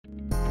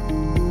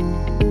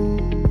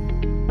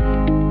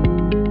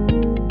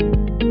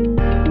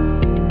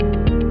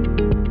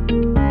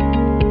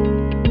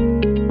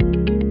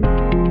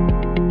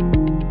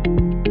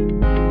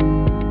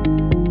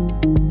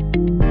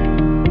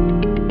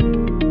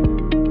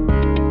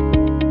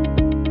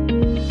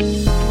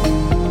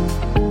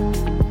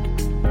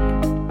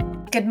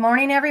Good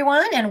morning,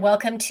 everyone, and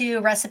welcome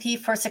to Recipe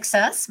for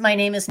Success. My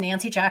name is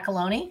Nancy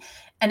Giacalone,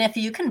 and if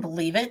you can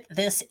believe it,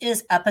 this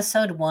is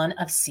episode 1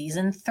 of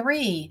season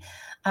 3.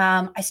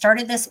 I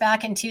started this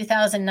back in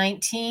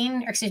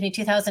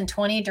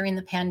 2020 during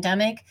the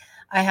pandemic.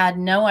 I had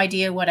no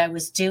idea what I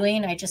was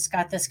doing. I just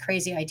got this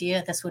crazy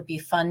idea this would be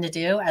fun to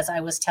do. As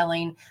I was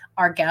telling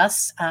our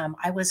guests,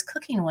 I was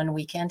cooking one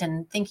weekend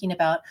and thinking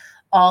about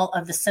all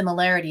of the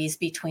similarities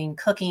between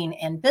cooking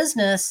and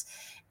business.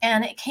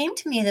 And it came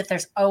to me that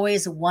there's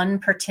always one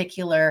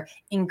particular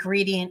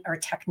ingredient or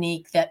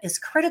technique that is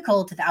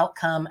critical to the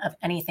outcome of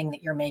anything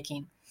that you're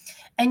making.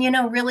 And,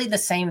 really the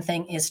same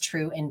thing is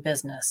true in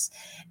business.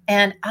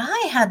 And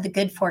I had the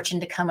good fortune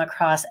to come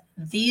across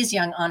these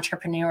young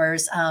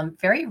entrepreneurs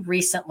very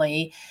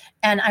recently.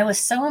 And I was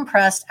so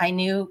impressed. I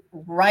knew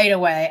right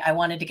away I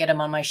wanted to get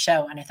them on my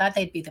show. And I thought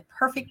they'd be the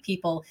perfect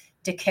people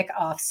to kick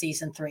off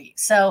season 3.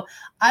 So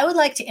I would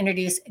like to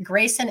introduce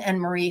Grayson and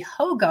Marie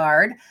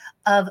Hogard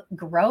of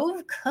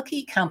Grove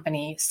Cookie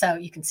Company. So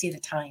you can see the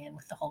tie-in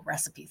with the whole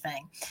recipe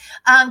thing.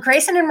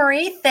 Grayson and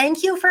Marie,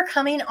 thank you for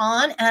coming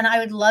on. And I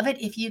would love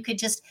it if you could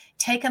just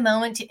take a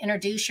moment to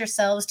introduce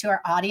yourselves to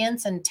our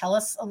audience and tell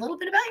us a little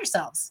bit about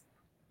yourselves.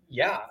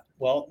 Yeah.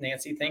 Well,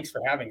 Nancy, thanks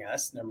for having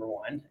us, number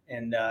one,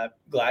 and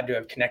glad to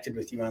have connected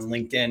with you on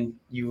LinkedIn.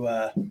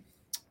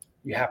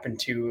 You happen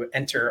to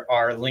enter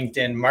our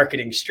LinkedIn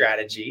marketing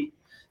strategy.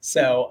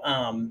 So,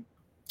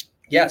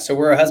 so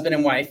we're a husband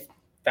and wife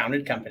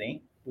founded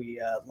company.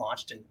 We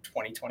launched in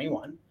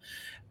 2021,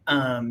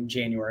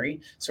 January.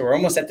 So we're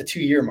almost at the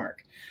 2-year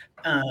mark.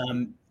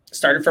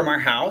 Started from our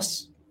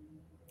house,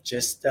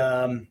 just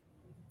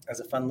as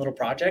a fun little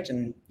project.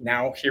 And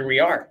now here we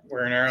are.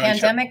 We're in our own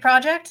pandemic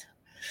project.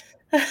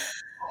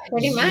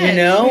 Pretty much.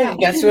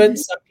 That's what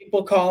some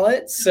people call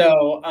it.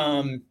 So,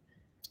 and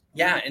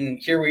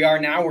here we are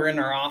now. We're in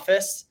our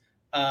office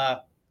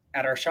at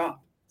our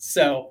shop.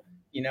 So,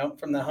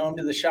 from the home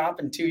to the shop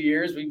in 2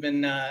 years, we've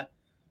been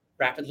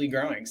rapidly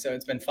growing. So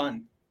it's been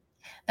fun.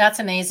 That's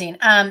amazing.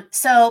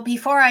 So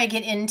before I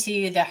get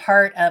into the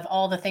heart of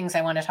all the things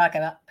I want to talk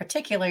about,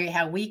 particularly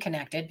how we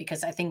connected,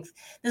 because I think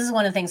this is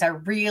one of the things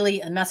a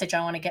message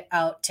I want to get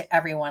out to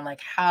everyone, like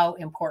how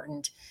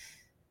important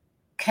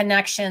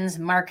connections,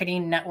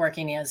 marketing,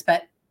 networking is.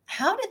 But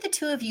how did the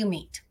two of you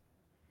meet?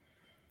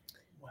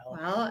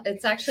 Well,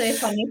 it's actually a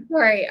funny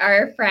story.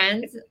 Our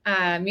friends,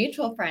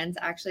 mutual friends,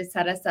 actually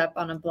set us up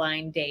on a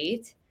blind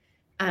date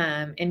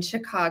in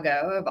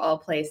Chicago, of all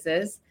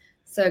places.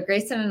 So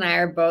Grayson and I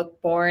are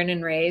both born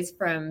and raised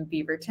from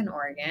Beaverton,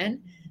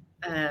 Oregon.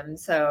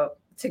 So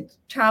to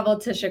travel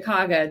to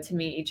Chicago to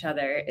meet each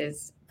other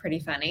is pretty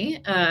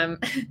funny.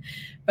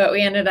 But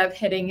we ended up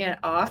hitting it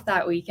off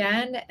that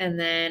weekend. And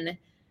then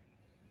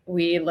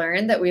we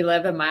learned that we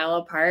live a mile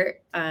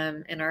apart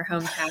in our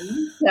hometown.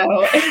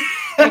 So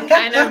it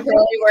kind of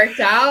really worked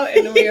out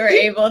and we were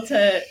able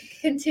to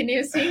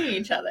continue seeing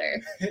each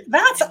other.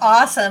 That's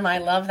awesome. I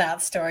love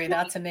that story.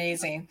 That's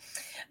amazing.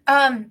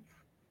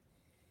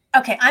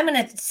 Okay, I'm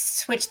going to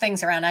switch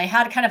things around. I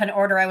had kind of an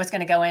order I was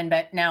going to go in,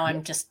 but now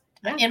I'm just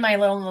in my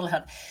little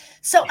hub.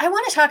 So I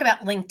want to talk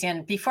about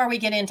LinkedIn before we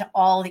get into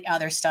all the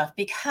other stuff,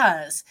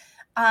 because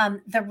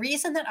the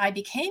reason that I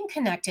became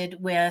connected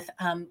with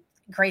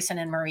Grayson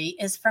and Marie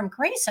is from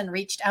Grayson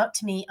reached out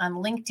to me on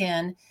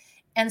LinkedIn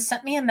and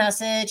sent me a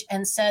message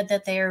and said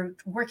that they're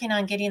working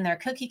on getting their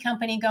cookie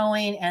company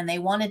going and they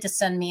wanted to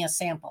send me a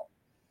sample.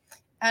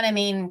 And I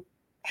mean,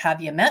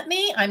 have you met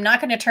me? I'm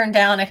not going to turn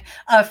down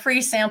a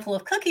free sample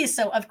of cookies.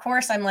 So of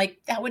course I'm like,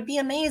 that would be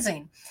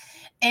amazing.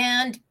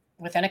 And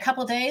within a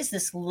couple of days,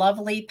 this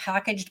lovely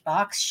packaged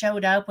box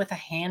showed up with a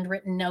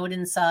handwritten note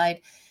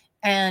inside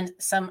and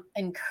some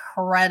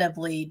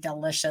incredibly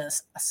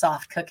delicious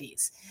soft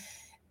cookies.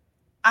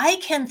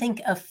 I can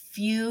think of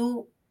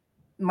few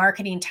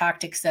marketing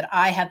tactics that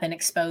I have been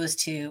exposed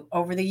to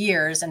over the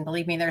years, and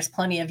believe me, there's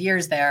plenty of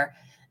years there,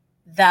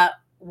 that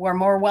were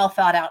more well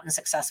thought out and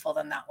successful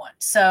than that one.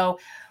 So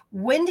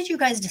when did you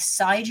guys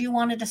decide you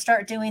wanted to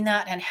start doing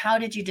that, and how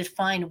did you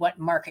define what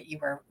market you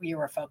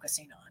were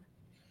focusing on?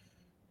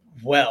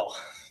 Well,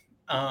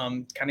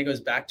 kind of goes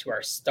back to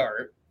our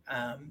start.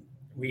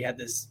 We had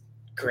this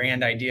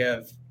grand idea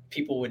of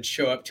people would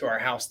show up to our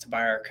house to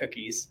buy our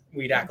cookies.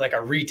 We'd act like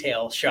a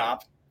retail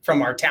shop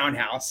from our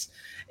townhouse.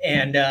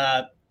 And,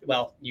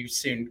 you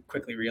soon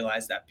quickly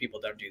realize that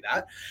people don't do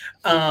that.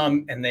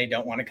 And they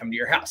don't want to come to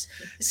your house.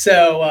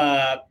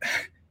 So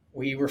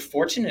we were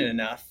fortunate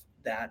enough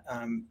that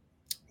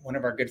one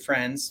of our good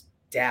friends,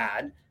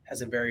 Dad,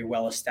 has a very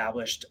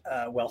well-established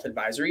wealth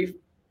advisory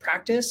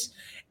practice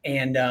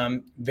and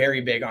very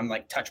big on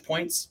like touch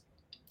points.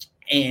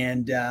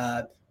 And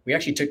we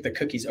actually took the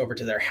cookies over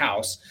to their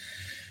house.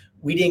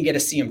 We didn't get to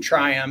see them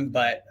try them,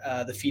 but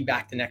the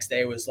feedback the next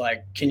day was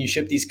like, can you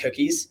ship these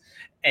cookies?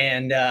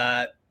 And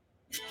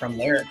from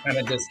there, it kind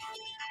of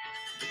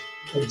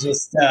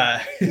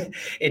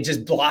it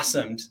just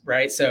blossomed,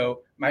 right?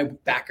 So my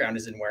background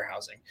is in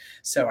warehousing.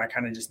 So I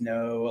kind of just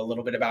know a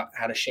little bit about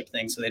how to ship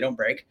things so they don't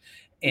break.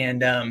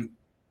 And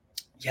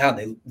yeah,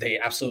 they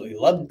absolutely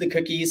loved the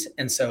cookies.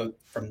 And so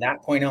from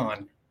that point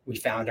on, we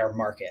found our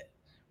market,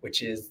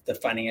 which is the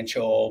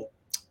financial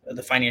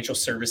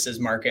services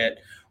market,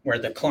 where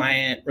the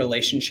client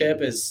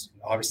relationship is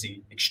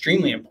obviously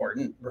extremely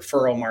important,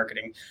 referral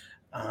marketing,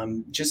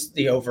 just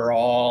the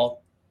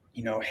overall,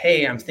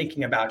 hey, I'm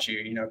thinking about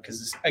you,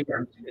 because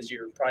again, as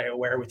you're probably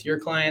aware with your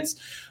clients,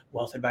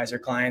 wealth advisor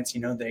clients,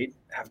 they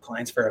have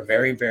clients for a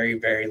very, very,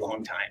 very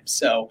long time.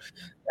 So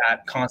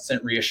that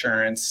constant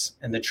reassurance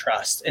and the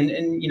trust, and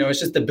it's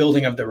just the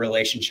building of the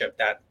relationship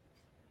that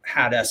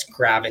had us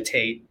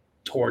gravitate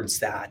towards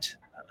that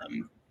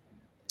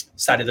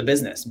side of the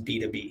business,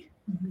 B2B.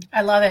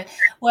 I love it.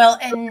 Well,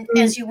 and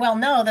as you well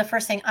know, the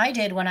first thing I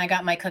did when I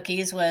got my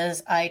cookies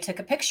was I took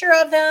a picture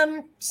of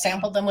them,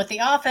 sampled them with the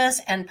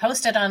office, and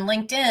posted on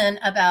LinkedIn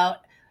about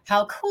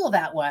how cool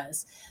that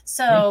was.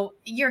 So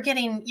you're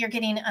getting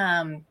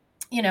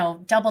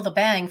double the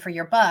bang for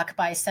your buck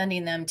by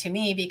sending them to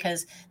me,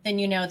 because then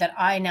that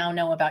I now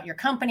know about your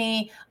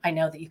company. I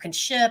know that you can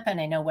ship,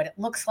 and I know what it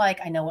looks like.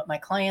 I know what my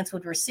clients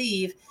would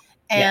receive.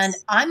 And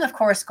yes, I'm, of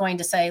course, going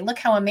to say, look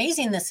how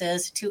amazing this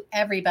is to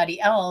everybody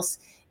else.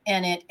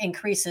 And it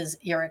increases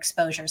your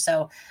exposure.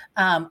 So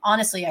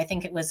honestly, I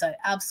think it was an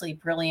absolutely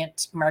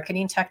brilliant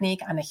marketing technique.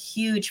 I'm a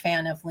huge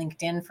fan of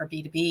LinkedIn for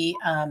B2B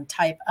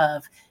type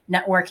of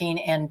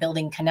networking and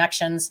building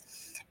connections.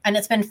 And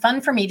it's been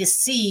fun for me to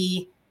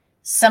see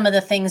some of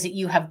the things that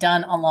you have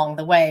done along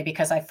the way,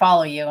 because I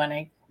follow you,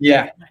 and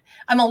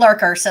I'm a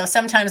lurker. So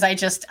sometimes I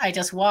just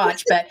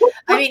watch, but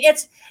I mean,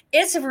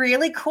 it's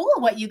really cool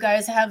what you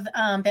guys have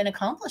been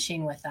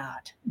accomplishing with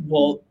that.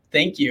 Well,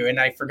 thank you. And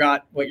I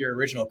forgot what your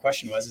original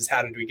question was, is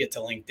how did we get to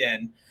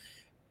LinkedIn?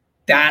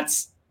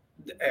 That's,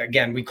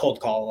 again, we cold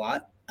call a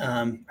lot.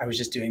 I was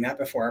just doing that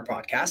before our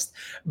podcast,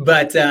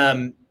 but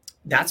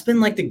that's been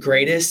like the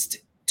greatest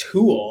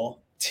tool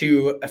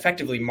to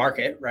effectively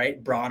market,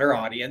 right? Broader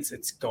audience.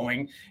 It's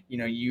going,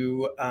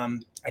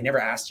 I never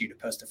asked you to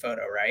post a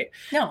photo, right?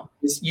 No.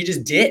 You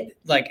just did,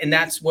 and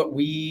that's what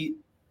we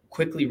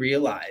quickly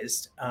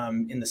realized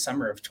in the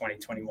summer of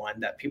 2021,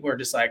 that people are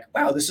just like,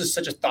 wow, this is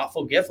such a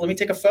thoughtful gift. Let me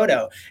take a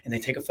photo. And they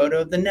take a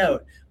photo of the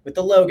note with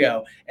the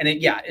logo. And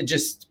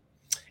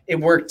it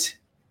worked.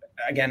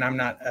 Again, I'm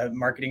not a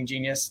marketing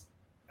genius.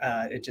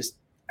 It just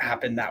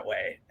happened that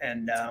way.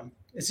 And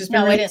it's just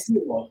been really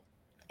cool.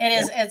 It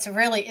is. It's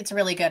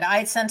really good.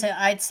 I'd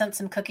sent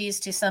some cookies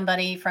to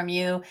somebody from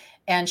you,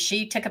 and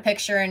she took a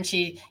picture, and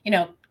she,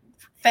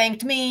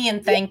 thanked me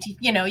and thanked,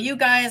 you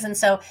guys. And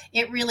so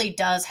it really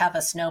does have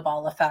a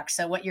snowball effect.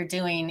 So what you're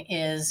doing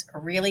is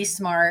really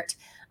smart.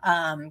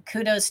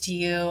 Kudos to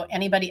you.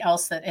 Anybody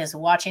else that is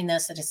watching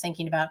this, that is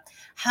thinking about,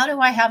 how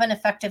do I have an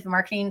effective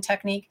marketing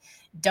technique?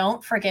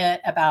 Don't forget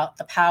about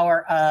the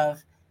power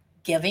of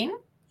giving.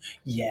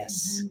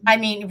 Yes. I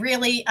mean,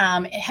 really,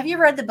 have you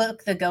read the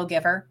book, The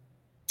Go-Giver?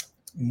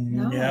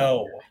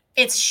 No.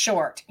 It's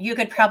short. You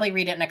could probably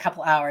read it in a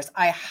couple hours.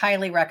 I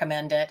highly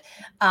recommend it.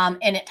 And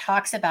it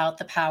talks about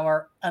the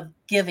power of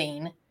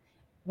giving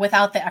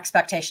without the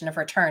expectation of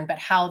return, but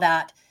how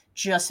that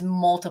just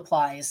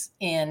multiplies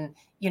in,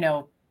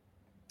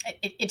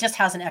 it just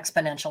has an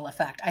exponential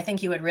effect. I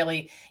think you would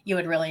really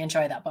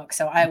enjoy that book.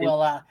 So I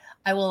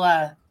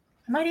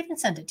might even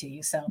send it to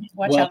you. So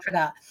watch out for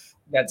that.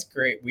 That's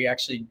great. We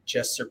actually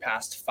just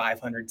surpassed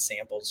 500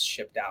 samples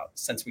shipped out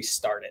since we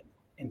started.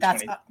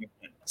 That's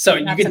so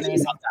you can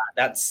think about that.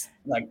 That's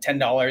like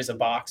 $10 a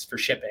box for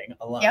shipping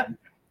alone. Yep.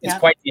 It's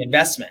quite the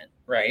investment,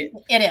 right?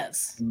 It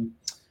is.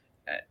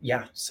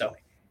 So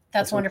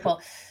that's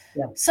wonderful.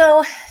 Yeah.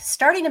 So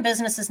starting a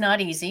business is not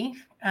easy.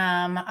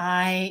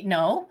 I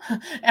know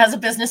as a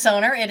business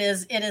owner, it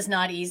is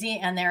not easy.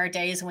 And there are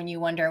days when you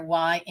wonder,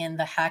 why in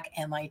the heck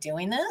am I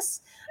doing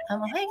this?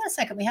 Well, hang on a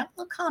second. We have a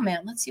little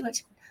comment. Let's see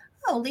what.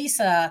 Oh,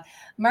 Lisa,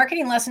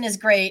 marketing lesson is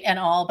great and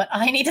all, but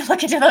I need to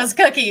look into those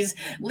cookies.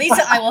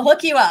 Lisa, I will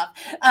hook you up.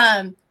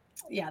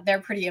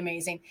 They're pretty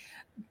amazing.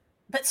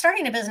 But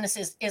starting a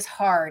business is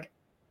hard.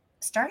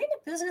 Starting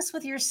a business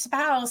with your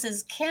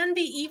spouse can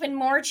be even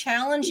more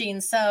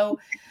challenging. So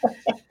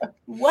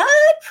what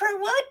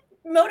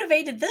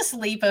motivated this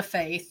leap of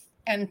faith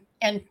and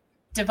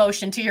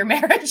devotion to your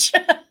marriage?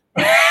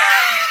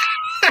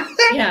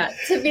 Yeah,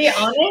 to be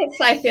honest,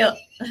 I feel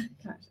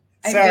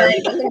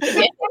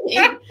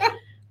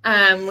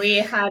we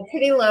had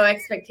pretty low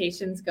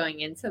expectations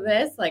going into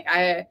this. Like,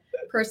 I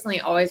personally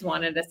always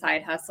wanted a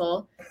side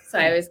hustle. So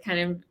I was kind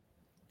of,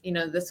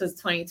 this was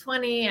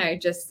 2020. I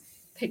just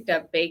picked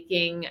up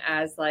baking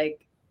as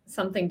like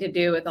something to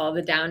do with all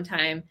the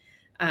downtime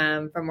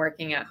from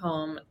working at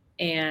home.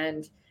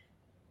 And,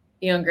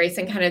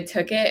 Grayson kind of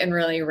took it and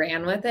really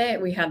ran with it.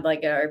 We had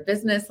like our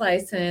business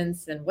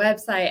license and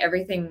website,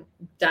 everything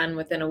done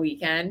within a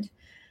weekend.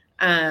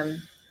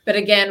 But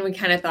again, we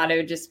kind of thought it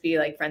would just be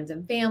like friends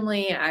and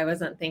family. I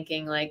wasn't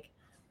thinking like,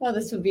 well,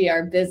 this would be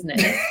our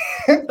business.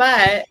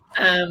 But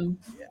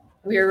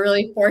we were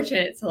really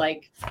fortunate to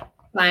like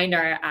find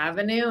our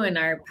avenue and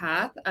our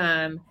path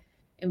and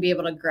be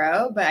able to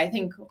grow. But I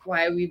think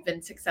why we've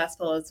been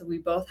successful is we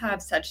both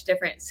have such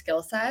different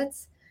skill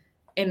sets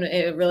and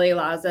it really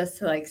allows us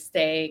to like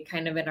stay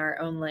kind of in our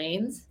own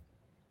lanes.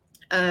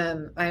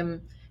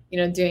 I'm,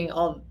 doing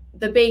all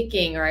the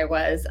baking, or I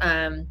was,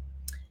 and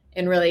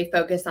really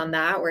focus on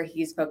that, where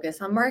he's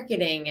focused on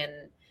marketing and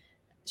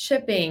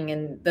shipping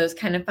and those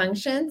kind of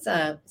functions.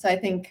 So I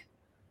think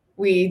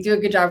we do a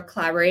good job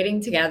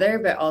collaborating together,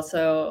 but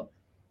also,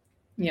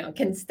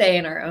 can stay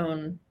in our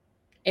own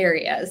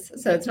areas.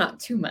 So it's not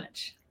too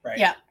much. Right.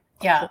 Yeah.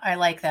 Yeah. I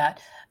like that.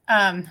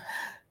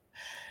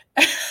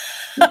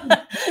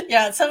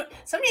 Yeah. So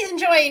somebody's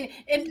enjoying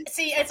it.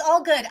 See, it's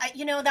all good.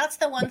 That's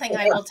the one thing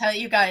I will tell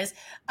you guys,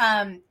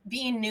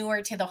 being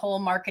newer to the whole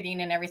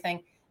marketing and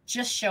everything,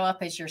 just show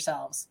up as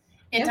yourselves.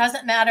 It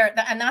doesn't matter.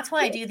 And that's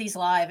why I do these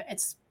live.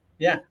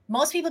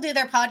 Most people do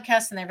their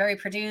podcasts and they're very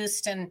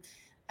produced. And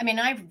I mean,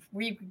 I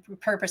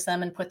repurpose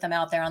them and put them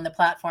out there on the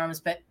platforms,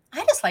 but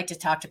I just like to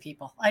talk to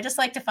people. I just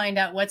like to find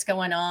out what's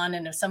going on.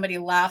 And if somebody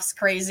laughs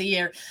crazy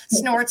or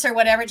snorts or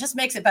whatever, it just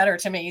makes it better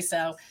to me.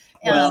 So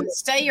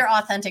stay your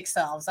authentic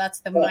selves.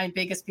 That's my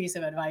biggest piece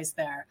of advice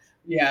there.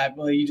 Yeah.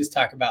 Well, you just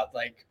talk about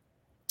like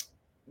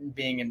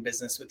being in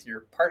business with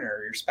your partner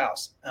or your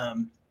spouse.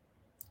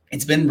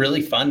 It's been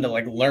really fun to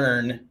like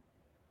learn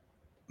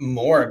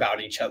more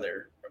about each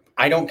other.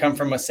 I don't come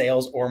from a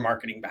sales or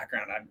marketing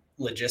background. I'm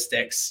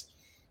logistics,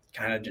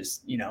 kind of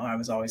just, I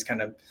was always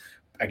kind of,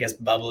 I guess,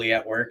 bubbly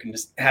at work and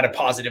just had a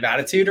positive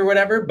attitude or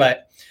whatever.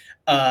 But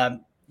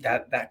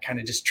that kind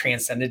of just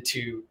transcended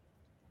to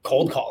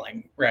cold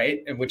calling,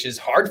 right? And which is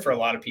hard for a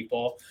lot of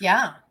people.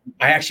 Yeah.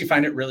 I actually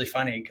find it really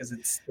funny because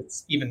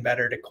it's even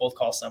better to cold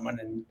call someone.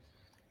 And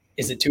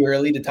is it too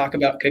early to talk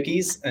about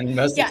cookies? And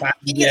most of the time,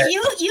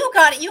 you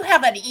got it. You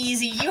have an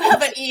easy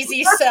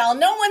sell.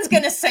 No one's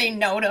going to say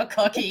no to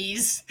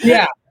cookies.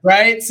 Yeah.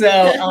 Right.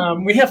 So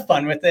we have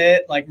fun with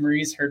it. Like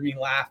Marie's heard me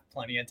laugh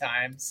plenty of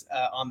times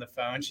on the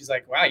phone. She's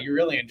like, wow, you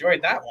really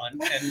enjoyed that one.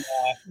 And,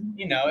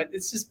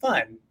 it's just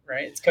fun,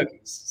 right? It's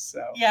cookies.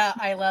 So yeah,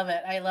 I love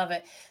it.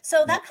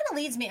 So that kind of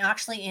leads me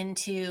actually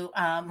into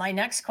my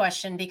next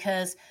question,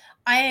 because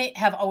I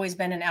have always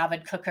been an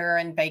avid cooker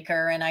and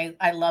baker, and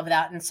I love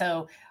that. And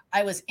so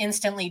I was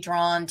instantly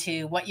drawn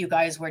to what you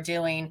guys were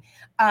doing.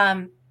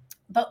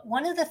 But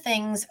one of the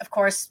things, of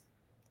course,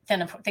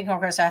 then of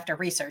course I have to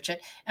research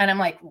it. And I'm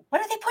like,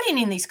 what are they putting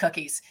in these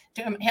cookies?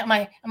 Am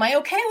I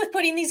okay with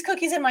putting these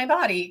cookies in my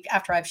body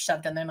after I've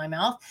shoved them in my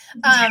mouth?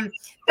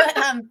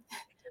 But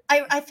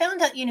I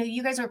found out,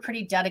 you guys were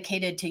pretty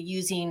dedicated to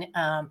using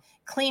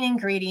clean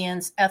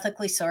ingredients,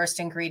 ethically sourced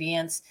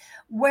ingredients.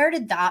 Where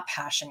did that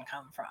passion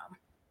come from?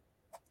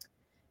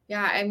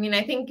 Yeah, I mean,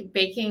 I think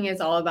baking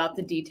is all about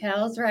the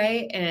details,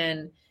 right?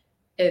 And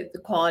the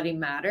quality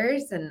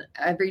matters, and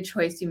every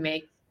choice you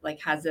make like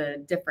has a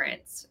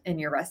difference in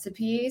your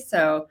recipe.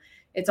 So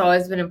it's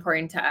always been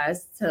important to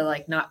us to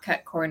like not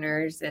cut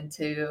corners and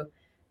to,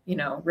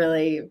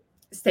 really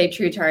stay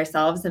true to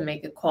ourselves and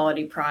make a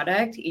quality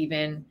product,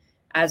 even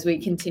as we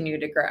continue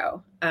to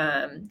grow.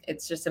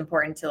 It's just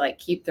important to like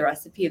keep the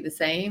recipe the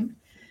same.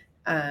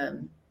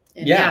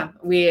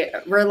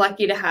 We're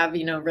lucky to have,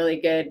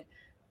 really good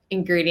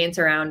ingredients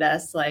around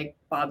us, like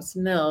Bob's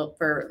Milk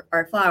for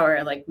our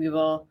flour. Like we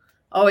will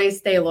always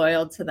stay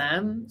loyal to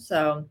them.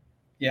 So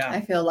yeah,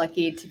 I feel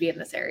lucky to be in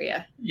this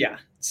area. Yeah.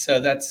 So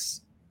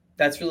that's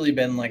really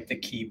been like the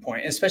key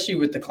point, especially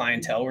with the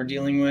clientele we're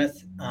dealing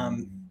with.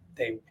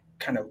 They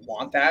kind of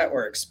want that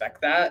or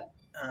expect that,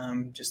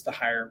 just the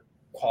higher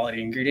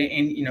quality ingredient.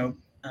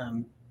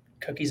 And,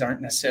 cookies aren't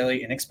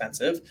necessarily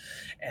inexpensive,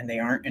 and they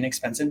aren't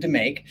inexpensive to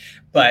make,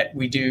 but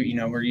we do,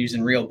 we're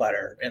using real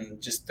butter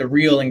and just the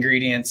real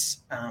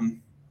ingredients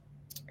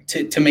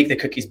to make the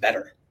cookies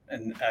better.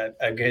 And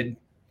a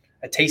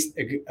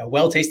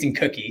well-tasting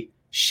cookie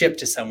shipped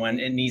to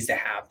someone, it needs to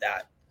have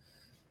that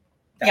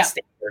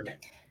standard.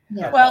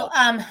 Yeah. Well,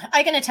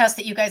 I can attest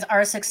that you guys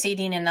are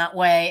succeeding in that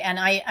way. And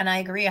I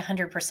agree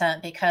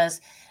 100%, because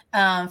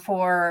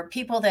for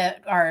people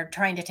that are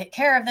trying to take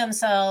care of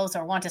themselves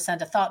or want to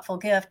send a thoughtful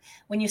gift,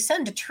 when you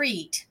send a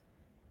treat,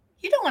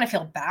 you don't want to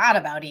feel bad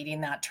about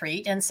eating that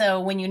treat. And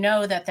so when you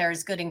know that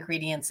there's good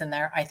ingredients in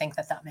there, I think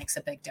that makes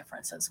a big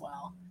difference as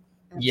well.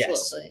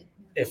 Absolutely.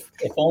 Yes.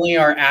 If only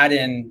our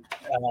add-in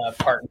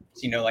partners,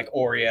 like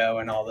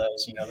Oreo and all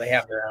those, they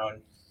have their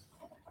own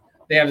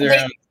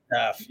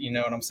stuff. You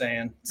know what I'm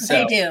saying? So,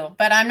 they do,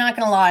 but I'm not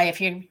going to lie.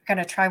 If you're going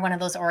to try one of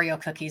those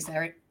Oreo cookies,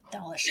 they're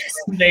delicious.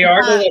 They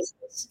are delicious.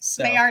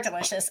 So. They are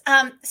delicious.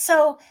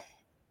 So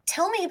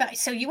tell me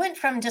so you went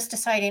from just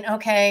deciding,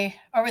 okay,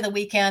 over the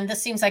weekend,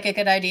 this seems like a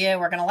good idea.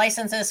 We're going to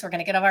license this. We're going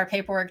to get all our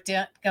paperwork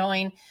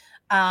going.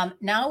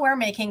 Now we're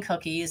making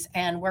cookies,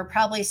 and we're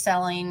probably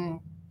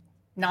selling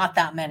not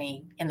that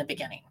many in the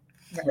beginning.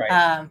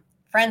 Right.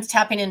 Friends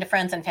tapping into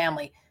friends and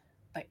family.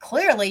 But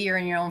clearly you're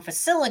in your own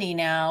facility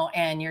now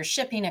and you're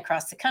shipping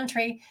across the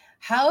country.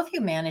 How have you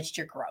managed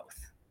your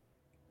growth?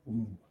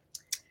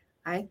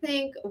 I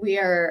think we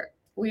are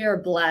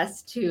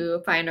blessed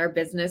to find our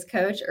business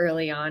coach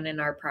early on in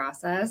our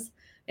process,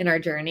 in our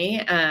journey.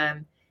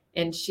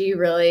 And she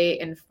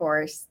really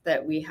enforced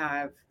that we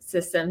have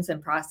systems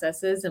and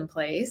processes in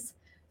place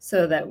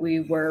so that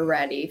we were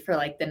ready for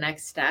like the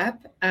next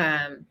step.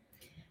 And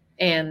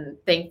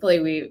thankfully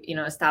we,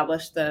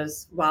 established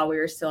those while we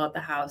were still at the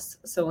house.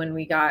 So when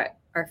we got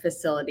our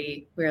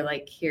facility, we were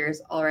like,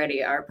 here's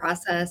already our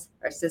process,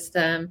 our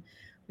system.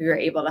 We were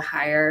able to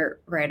hire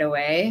right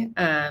away,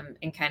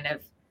 and kind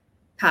of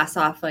pass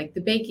off like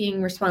the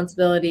baking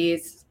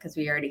responsibilities because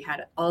we already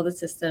had all the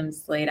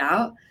systems laid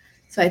out.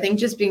 So I think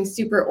just being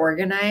super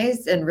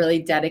organized and really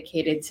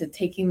dedicated to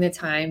taking the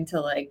time to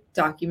like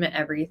document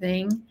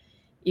everything,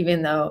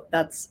 even though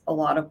that's a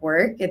lot of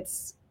work,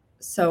 it's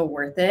so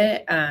worth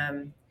it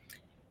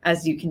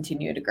as you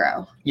continue to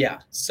grow. Yeah.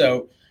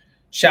 So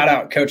shout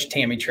out Coach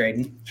Tammy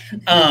Traden.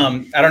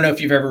 I don't know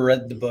if you've ever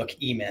read the book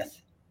E-Myth.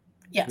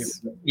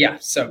 Yes. Yeah.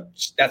 So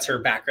that's her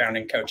background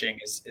in coaching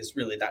is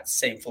really that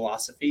same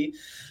philosophy.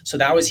 So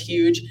that was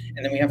huge.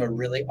 And then we have a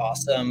really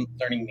awesome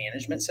learning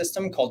management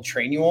system called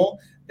Trainual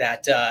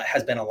that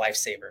has been a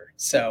lifesaver.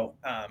 So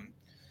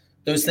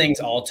those things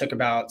all took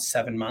about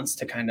 7 months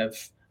to kind of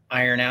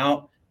iron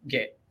out,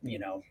 get,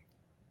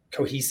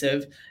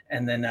 cohesive,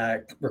 and then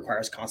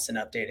requires constant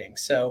updating.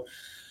 So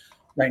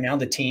right now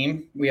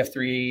we have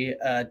 3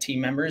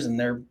 team members and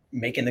they're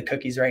making the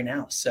cookies right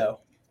now.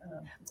 So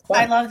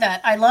I love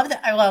that.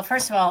 Well,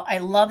 first of all, I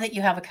love that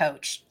you have a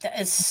coach. That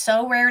is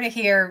so rare to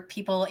hear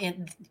people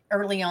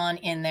early on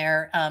in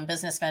their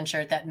business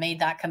venture that made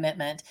that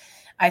commitment.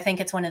 I think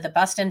it's one of the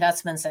best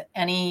investments that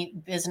any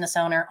business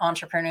owner,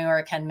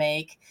 entrepreneur can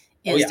make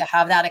is to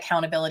have that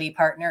accountability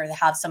partner, to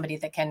have somebody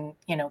that can,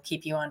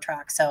 keep you on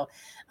track. So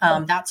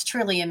that's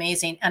truly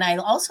amazing. And I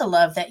also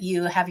love that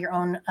you have your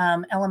own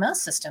LMS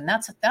system.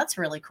 That's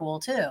really cool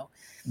too.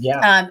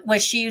 Yeah.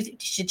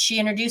 Should she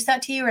introduce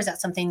that to you, or is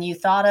that something you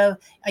thought of?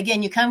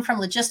 Again, you come from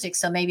logistics,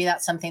 so maybe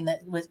that's something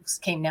that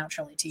came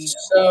naturally to you.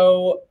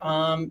 So,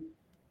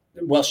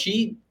 well,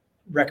 she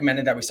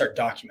recommended that we start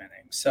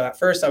documenting. So at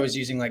first I was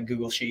using like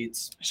Google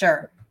Sheets,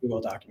 sure, Google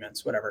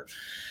Documents, whatever.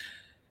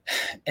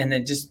 And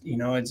then just,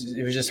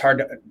 it was just hard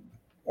to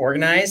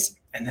organize.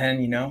 And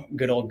then,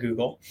 good old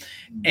Google.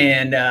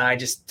 And I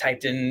just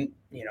typed in,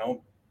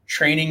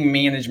 training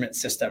management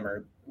system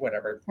or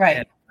whatever. Right.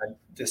 And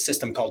the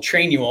system called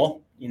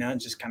Trainual,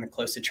 just kind of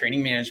close to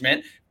training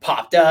management,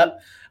 popped up.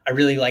 I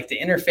really liked the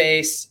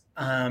interface.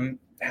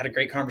 Had a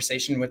great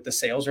conversation with the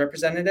sales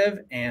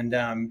representative. And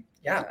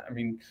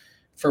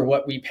for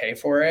what we pay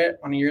for it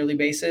on a yearly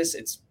basis,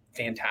 it's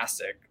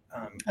fantastic.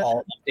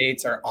 All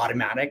updates are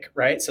automatic,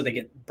 right? So they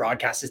get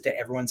broadcasted to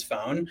everyone's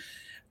phone.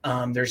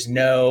 There's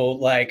no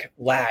like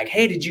lag.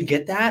 Hey, did you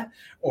get that?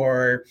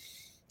 Or,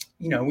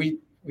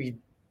 we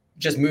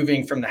just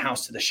moving from the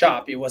house to the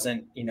shop, it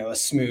wasn't, a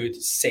smooth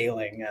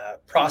sailing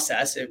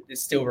process. It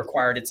still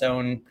required its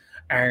own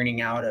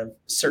ironing out of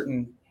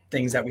certain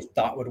things that we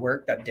thought would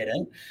work that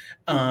didn't.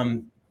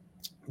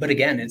 But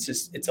again,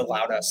 it's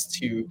allowed us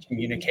to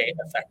communicate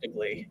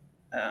effectively,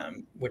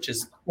 which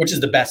is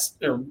the best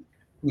or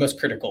most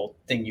critical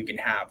thing you can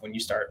have when you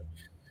start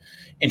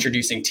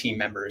introducing team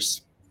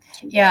members.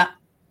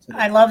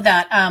 I love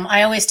that.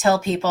 I always tell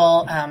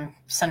people,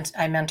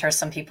 I mentor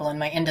some people in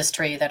my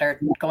industry that are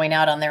going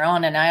out on their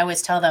own. And I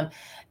always tell them,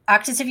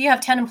 act as if you have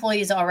 10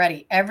 employees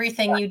already.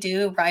 Everything you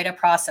do, write a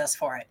process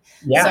for it.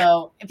 Yeah.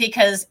 So,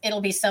 because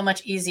it'll be so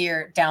much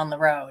easier down the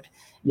road.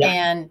 Yeah.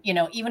 And,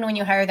 even when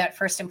you hire that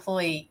first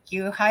employee,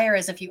 you hire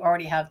as if you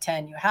already have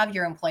 10, you have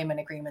your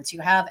employment agreements,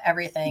 you have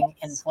everything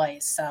in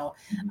place. So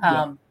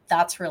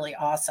that's really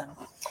awesome.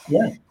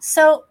 Yeah.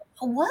 So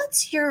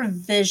what's your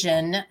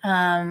vision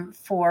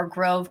for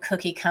Grove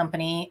Cookie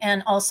Company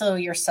and also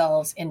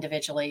yourselves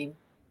individually?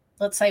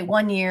 Let's say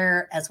 1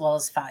 year as well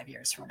as 5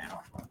 years from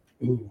now.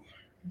 Ooh.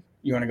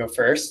 You want to go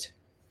first?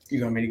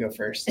 You want me to go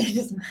first? It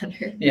doesn't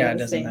matter. Yeah, it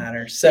doesn't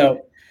matter.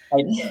 So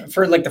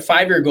for like the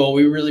 5-year goal,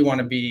 we really want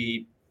to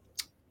be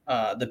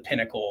the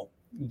pinnacle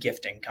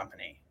gifting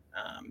company,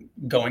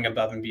 going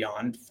above and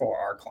beyond for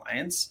our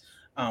clients.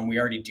 We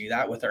already do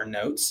that with our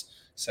notes.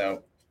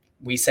 So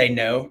we say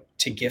no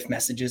to gift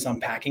messages on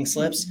packing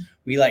slips.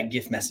 We like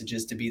gift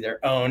messages to be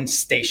their own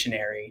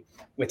stationery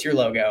with your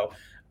logo,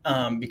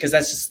 because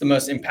that's just the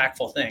most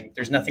impactful thing.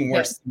 There's nothing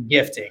worse than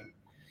gifting,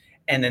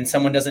 and then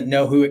someone doesn't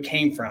know who it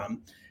came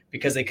from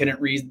because they couldn't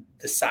read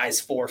the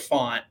size 4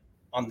 font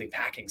on the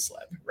packing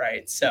slip,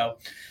 right? So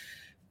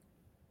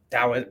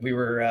we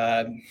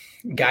were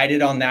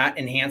guided on that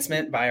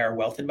enhancement by our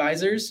wealth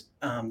advisors.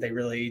 They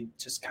really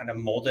just kind of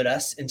molded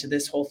us into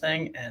this whole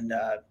thing, and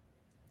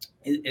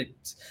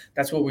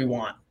that's what we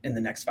want in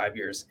the next 5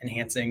 years,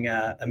 enhancing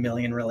 1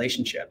 million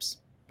relationships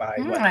by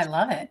I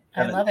love it.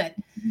 I love it.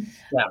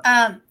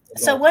 Yeah.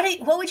 So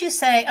what would you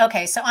say?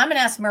 Okay, so I'm going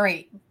to ask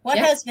Marie, what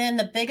has been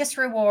the biggest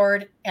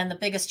reward and the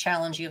biggest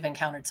challenge you've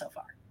encountered so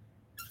far?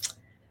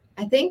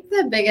 I think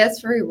the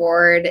biggest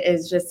reward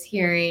is just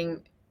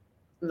hearing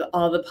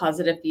all the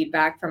positive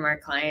feedback from our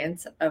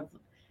clients of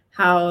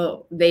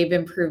how they've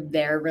improved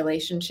their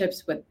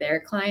relationships with their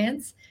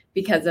clients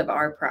because of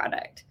our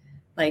product.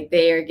 Like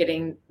they are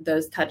getting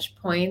those touch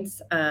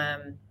points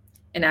and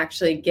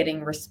actually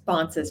getting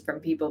responses from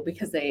people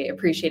because they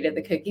appreciated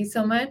the cookies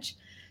so much.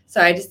 So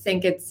I just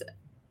think it's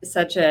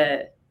such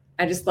a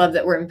I just love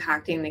that we're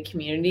impacting the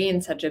community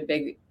in such a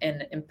big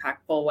and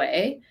impactful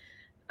way.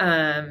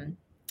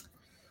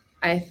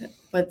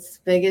 What's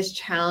biggest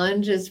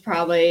challenge is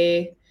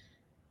probably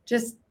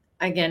just,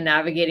 again,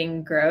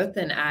 navigating growth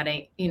and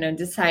adding,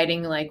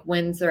 deciding like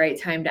when's the right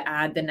time to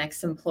add the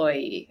next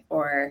employee,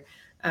 or,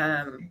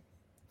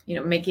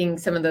 making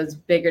some of those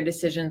bigger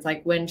decisions,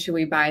 like when should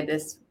we buy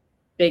this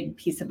big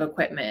piece of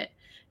equipment?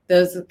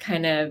 Those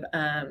kind of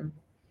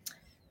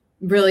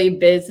really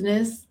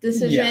business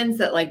decisions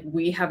that like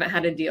we haven't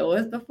had to deal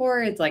with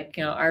before. It's like,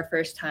 our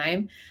first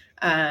time.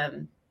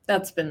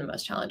 That's been the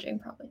most challenging,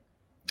 probably.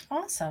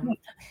 Awesome.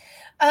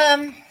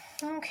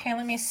 Okay,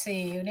 let me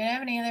see. Do you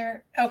have any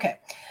other? Okay.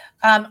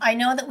 I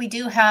know that we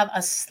do have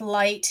a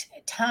slight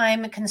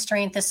time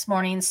constraint this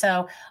morning,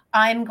 so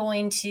I'm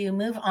going to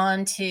move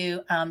on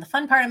to the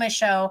fun part of my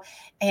show.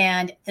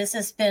 And this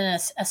has been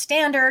a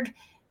standard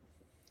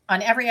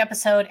on every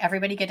episode.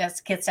 Everybody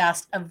gets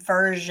asked a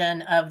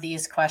version of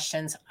these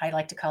questions. I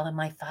like to call them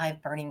my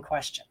 5 burning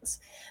questions.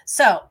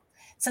 So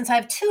since I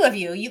have 2 of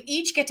you, you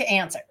each get to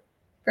answer.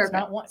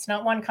 It's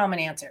not one common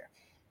answer.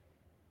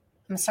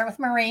 I'm going to start with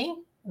Marie.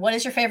 What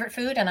is your favorite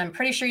food? And I'm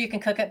pretty sure you can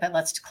cook it, but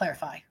let's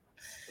clarify.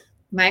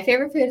 My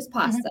favorite food is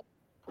pasta.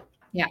 Mm-hmm.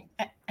 Yeah.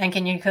 And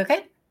can you cook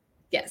it?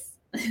 Yes.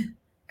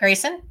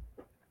 Grayson?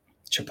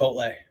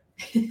 Chipotle.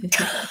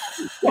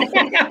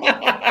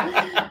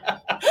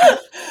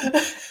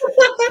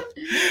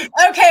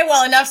 Okay,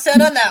 well, enough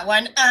said on that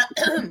one.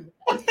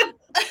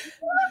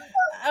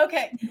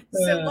 Okay,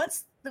 so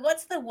what's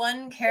the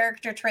one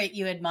character trait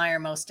you admire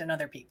most in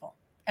other people,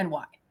 and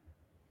why?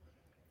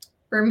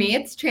 For me,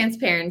 it's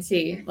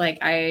transparency. Like,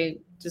 I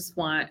just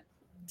want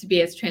to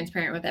be as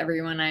transparent with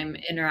everyone I'm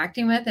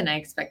interacting with, and I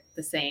expect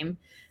the same.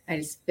 I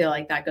just feel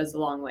like that goes a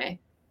long way.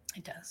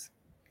 It does.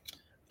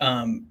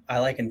 I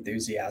like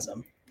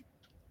enthusiasm.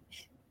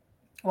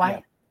 Why? Yeah.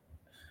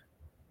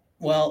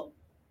 Well,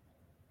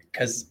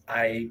 because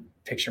I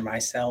picture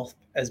myself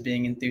as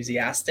being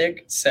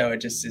enthusiastic. So it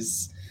just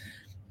is,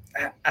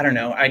 I don't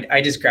know.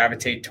 I just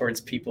gravitate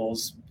towards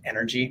people's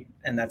energy.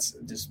 And that's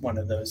just one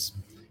of those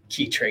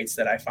key traits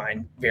that I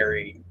find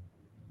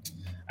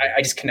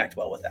I just connect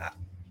well with that.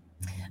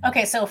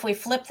 Okay, so if we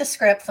flip the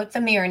script, flip the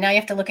mirror, now you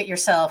have to look at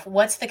yourself.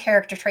 What's the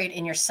character trait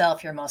in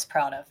yourself you're most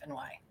proud of, and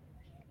why?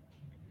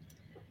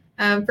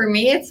 For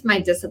me, it's my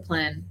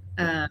discipline.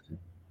 I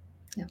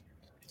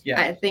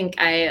think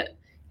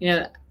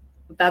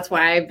that's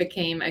why I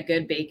became a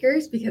good baker,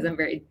 is because I'm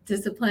very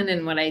disciplined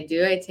in what I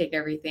do. I take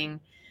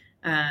everything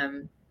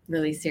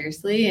really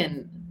seriously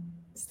and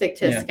stick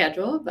to a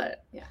schedule.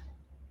 But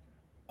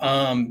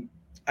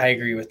I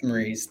agree with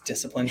Marie's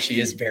discipline. She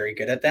is very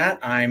good at that.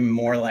 I'm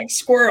more like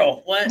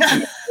squirrel. What?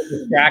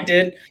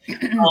 Distracted.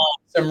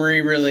 So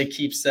Marie really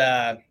keeps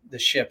the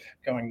ship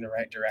going the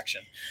right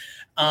direction.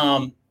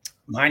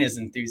 Mine is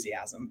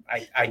enthusiasm.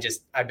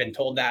 I've been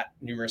told that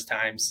numerous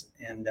times,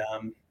 and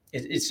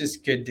it's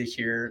just good to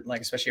hear,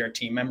 like, especially our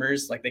team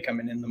members, like they come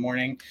in the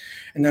morning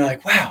and they're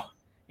like, wow,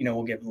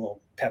 we'll give a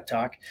little pep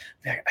talk.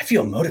 I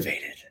feel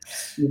motivated.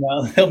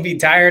 They'll be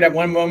tired at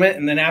one moment,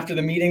 and then after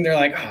the meeting, they're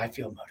like, oh, I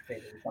feel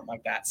motivated, or something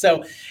like that.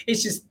 So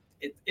it's just,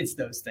 it's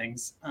those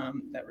things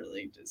that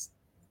really just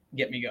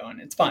get me going.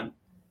 It's fun.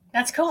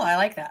 That's cool. I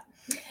like that.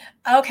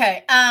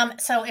 Okay.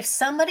 So if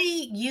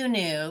somebody you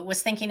knew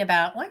was thinking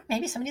about, well,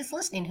 maybe somebody's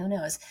listening, who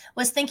knows,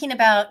 was thinking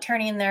about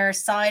turning their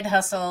side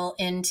hustle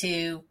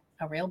into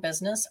a real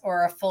business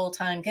or a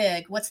full-time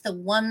gig, what's the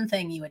one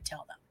thing you would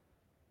tell them?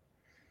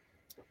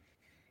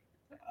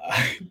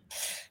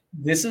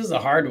 This is a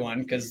hard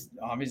one because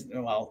obviously,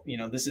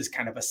 this is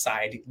kind of a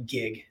side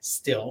gig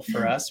still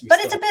for us. But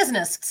it's a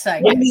business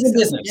side. It is a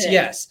business,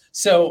 yes.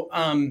 So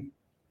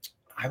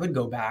I would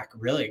go back,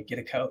 really get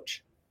a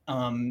coach.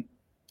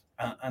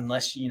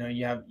 Unless, you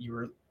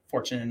were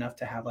fortunate enough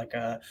to have like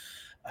a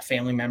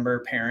family member,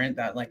 parent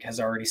that like has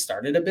already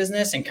started a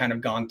business and kind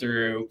of gone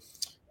through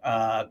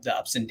the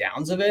ups and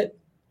downs of it.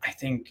 I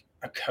think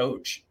a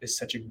coach is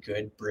such a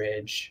good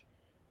bridge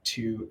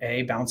to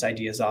A, bounce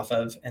ideas off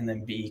of, and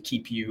then B,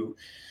 keep you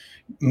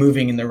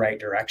moving in the right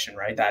direction,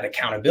 right? That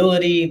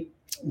accountability,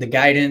 the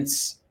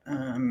guidance.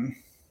 That's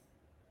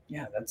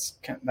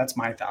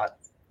my thought.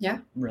 Yeah.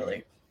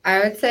 Really. I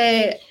would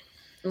say,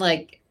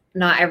 like,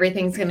 not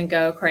everything's going to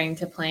go according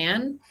to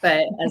plan,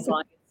 but as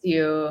long as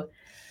you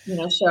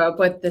show up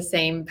with the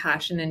same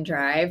passion and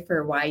drive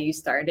for why you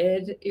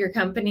started your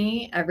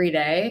company every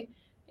day,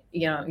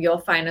 you'll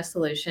find a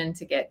solution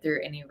to get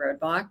through any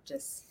roadblock.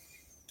 Just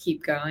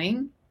keep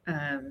going.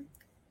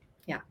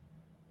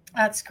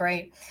 That's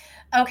great.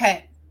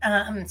 Okay.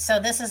 So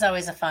this is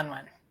always a fun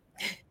one.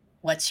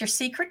 What's your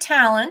secret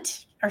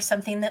talent or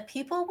something that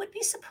people would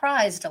be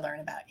surprised to learn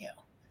about you?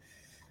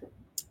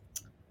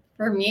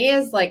 For me,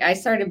 is like, I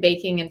started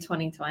baking in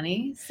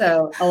 2020.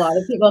 So a lot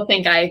of people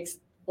think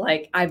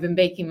I've been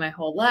baking my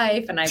whole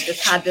life and I've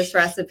just had this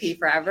recipe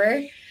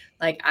forever.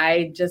 Like,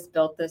 I just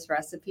built this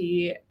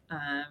recipe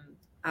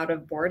out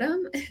of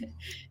boredom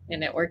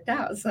and it worked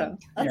out. So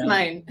that's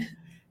mine.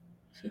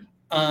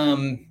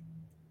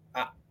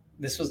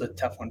 this was a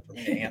tough one for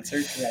me to answer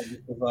because I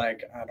just was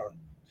like,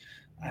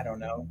 I don't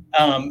know.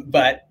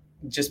 But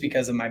just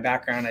because of my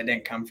background, I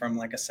didn't come from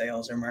like a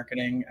sales or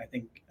marketing. I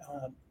think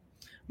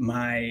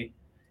my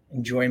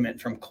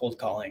enjoyment from cold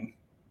calling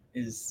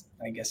is,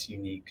 I guess,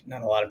 unique.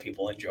 Not a lot of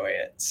people enjoy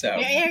it. So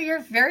yeah, you're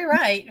very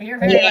right. You're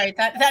very right.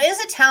 That is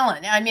a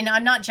talent. I mean,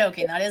 I'm not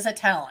joking. That is a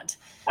talent.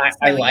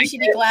 I like you should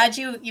be glad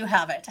you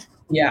have it.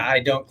 Yeah, I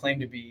don't claim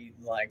to be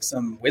like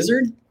some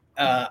wizard.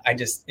 I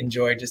just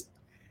enjoy just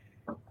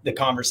the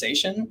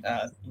conversation.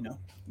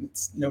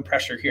 It's no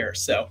pressure here.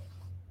 So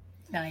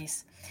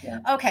nice. Yeah.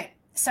 Okay.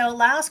 So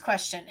last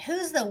question.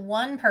 Who's the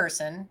one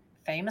person,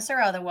 famous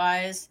or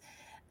otherwise,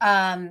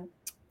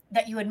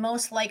 that you would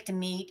most like to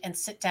meet and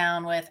sit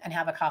down with and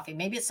have a coffee?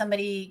 Maybe it's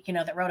somebody,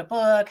 that wrote a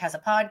book, has a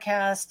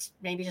podcast,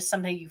 maybe just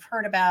somebody you've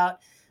heard about.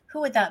 Who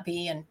would that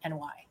be and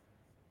why?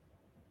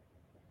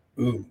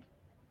 Ooh.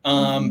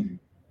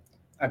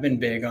 I've been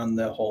big on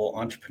the whole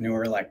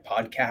entrepreneur like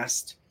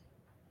podcast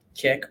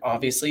kick,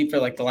 obviously, for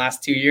like the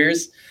last 2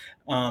 years,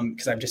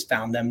 because I've just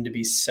found them to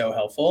be so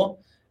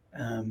helpful.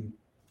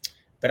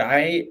 But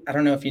I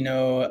don't know if you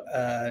know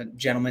a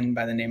gentleman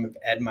by the name of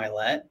Ed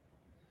Milet.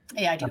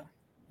 Yeah, I do.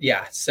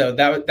 Yeah, so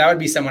that would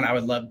be someone I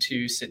would love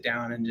to sit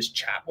down and just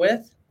chat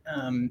with.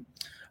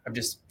 I've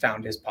just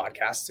found his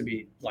podcast to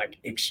be like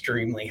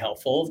extremely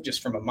helpful,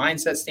 just from a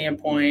mindset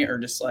standpoint, or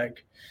just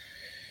like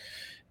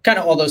kind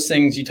of all those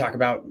things you talk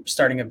about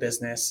starting a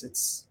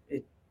business.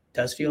 It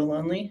does feel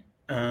lonely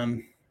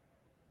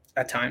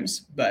at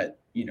times, but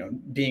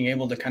being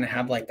able to kind of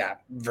have like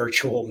that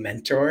virtual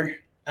mentor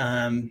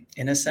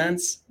in a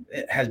sense,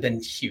 it has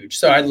been huge.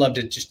 So I'd love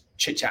to just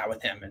chit chat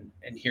with him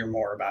and hear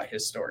more about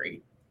his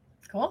story.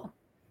 Cool.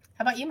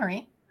 How about you,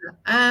 Marie?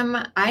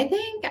 I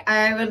think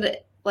I would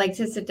like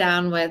to sit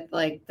down with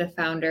like the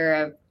founder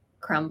of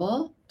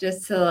Crumble,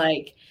 just to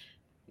like,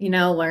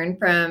 learn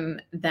from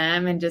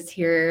them and just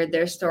hear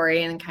their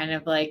story and kind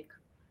of like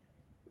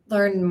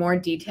learn more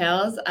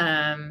details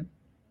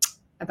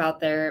about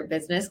their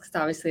business. Cause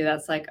obviously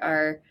that's like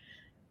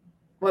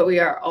what we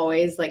are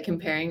always like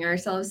comparing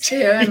ourselves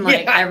to, and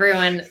like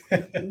everyone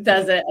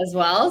does it as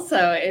well.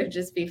 So it would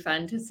just be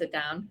fun to sit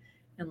down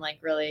and like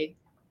really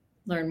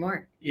learn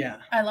more. Yeah.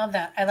 I love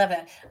that.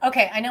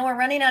 Okay. I know we're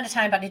running out of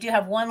time, but I do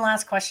have one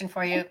last question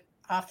for you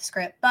off the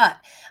script. But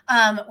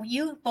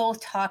you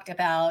both talked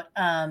about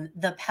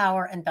the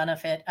power and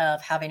benefit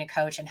of having a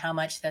coach and how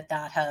much that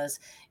has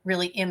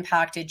really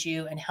impacted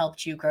you and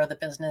helped you grow the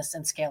business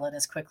and scale it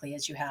as quickly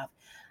as you have.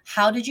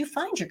 How did you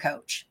find your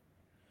coach?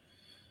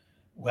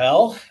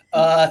 Well,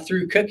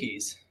 through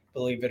cookies,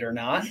 believe it or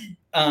not.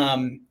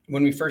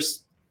 When we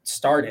first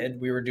started,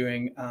 we were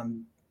doing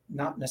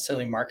not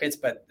necessarily markets,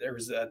 but there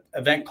was an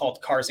event called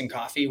Cars and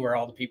Coffee where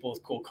all the people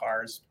with cool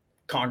cars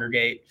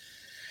congregate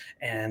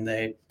and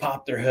they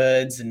pop their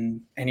hoods.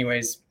 And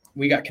anyways,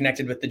 we got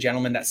connected with the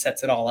gentleman that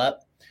sets it all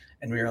up.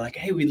 And we were like,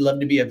 hey, we'd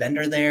love to be a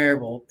vendor there.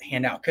 We'll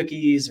hand out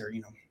cookies or,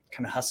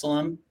 kind of hustle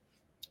them.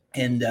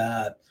 And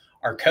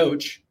our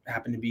coach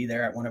happened to be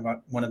there at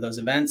one of those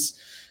events.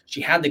 She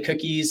had the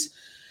cookies.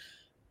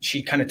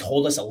 She kind of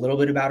told us a little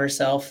bit about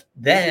herself.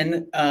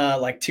 Then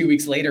like 2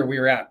 weeks later, we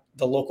were at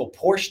the local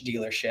Porsche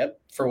dealership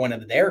for one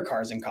of their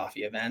Cars and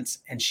Coffee events.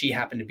 And she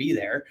happened to be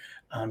there.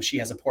 She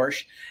has a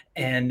Porsche.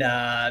 And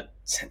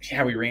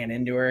we ran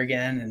into her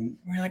again. And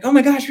we're like, oh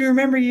my gosh, we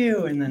remember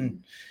you. And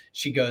then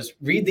she goes,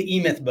 read the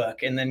E-Myth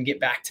book and then get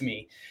back to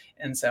me.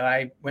 And so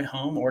I went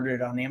home, ordered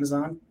it on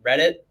Amazon, read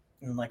it.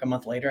 And like a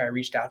month later, I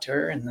reached out to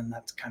her. And then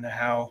that's kind of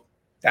how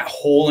that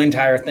whole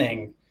entire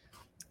thing.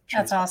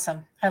 That's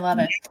awesome. I love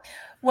it.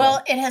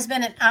 Well, it has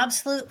been an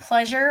absolute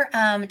pleasure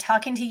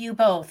talking to you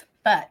both,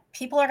 but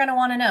people are going to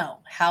want to know,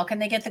 how can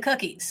they get the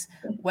cookies?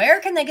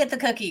 Where can they get the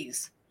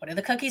cookies? What do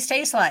the cookies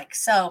taste like?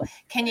 So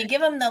can you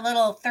give them the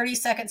little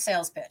 30-second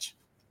sales pitch?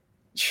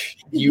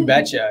 You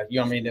betcha.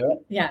 You want me to do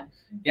it? Yeah.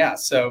 Yeah.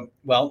 So,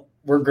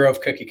 we're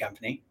Grove Cookie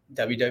Company,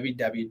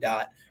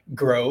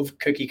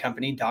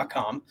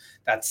 www.grovecookiecompany.com.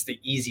 That's the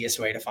easiest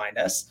way to find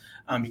us.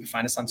 You can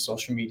find us on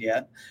social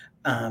media,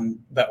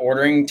 but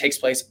ordering takes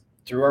place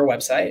through our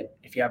website.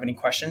 If you have any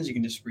questions, you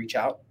can just reach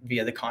out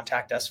via the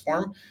contact us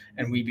form,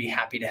 and we'd be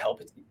happy to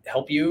help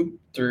you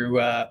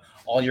through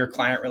all your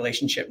client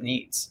relationship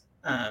needs.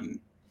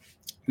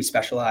 We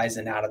specialize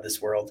in out of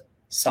this world,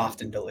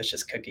 soft and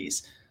delicious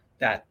cookies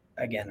that,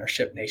 again, are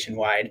shipped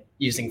nationwide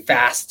using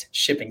fast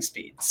shipping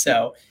speed.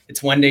 So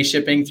it's 1-day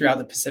shipping throughout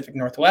the Pacific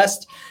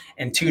Northwest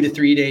and 2 to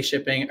 3 day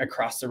shipping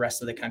across the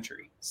rest of the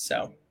country.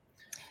 So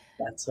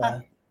that's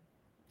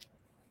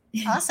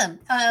awesome.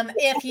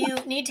 If you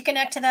need to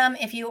connect to them,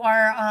 if you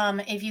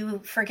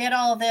forget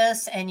all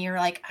this and you're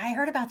like, I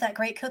heard about that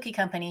great cookie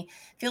company,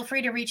 feel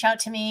free to reach out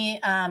to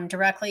me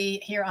directly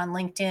here on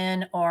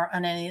LinkedIn or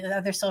on any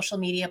other social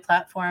media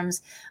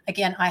platforms.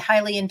 Again, I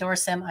highly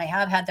endorse them. I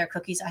have had their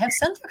cookies. I have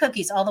sent their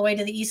cookies all the way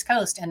to the East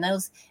Coast, and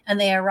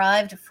they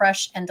arrived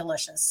fresh and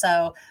delicious.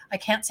 So I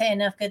can't say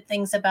enough good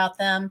things about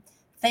them.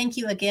 Thank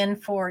you again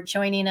for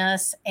joining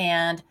us,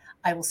 and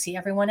I will see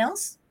everyone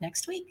else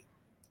next week.